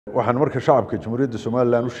waxaan marka shacabka Jamhuuriyadda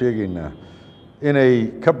Somaliland u sheegaynaa inay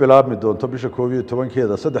ka bilaabmi doonto bisha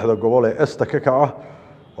 11keeda saddexda gobol ee Esta ka kaca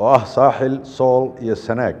oo ah Saaxil, Sool iyo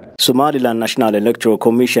Sanaag. Somaliland National Electoral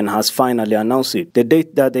Commission has finally announced the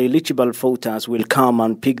date that the eligible voters will come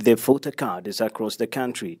and pick their voter cards across the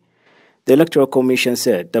country. The Electoral Commission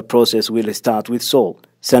said the process will start with Sool,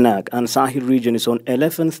 Sanaag and Sahel regions on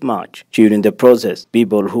 11th March. During the process,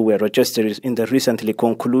 people who were registered in the recently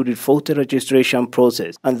concluded voter registration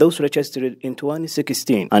process and those registered in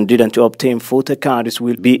 2016 and didn't obtain voter cards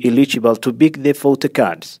will be eligible to pick their voter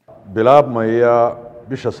cards. bilaabmaya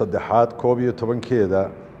bisha saddexaad 11keeda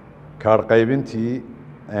kaar qaybintii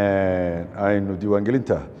aynu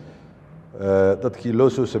diiwaangelinta dadkii loo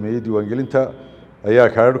soo sameeyay diiwaangelinta ayaa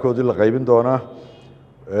kaararkoodii la qaybin doonaa.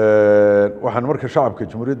 waxaan marka shacabka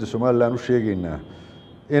Jamhuuriyadda Somaliland u sheegaynaa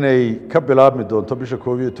inay ka bilaabmi doonto bisha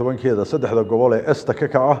 11keeda saddexda gobol ee Esta ka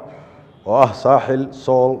kaca oo ah Saaxil,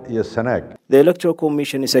 Sool iyo Sanaag. The Electoral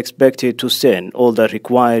Commission is expected to send all the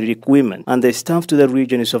required equipment and the staff to the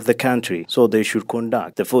regions of the country, so they should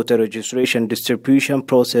conduct the voter registration distribution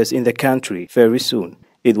process in the country very soon.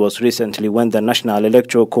 It was recently when the National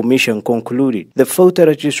Electoral Commission concluded the voter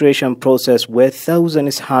registration process where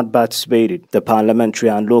thousands had participated. The parliamentary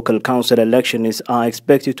and local council elections are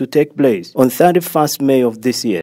expected to take place on 31st May of this year.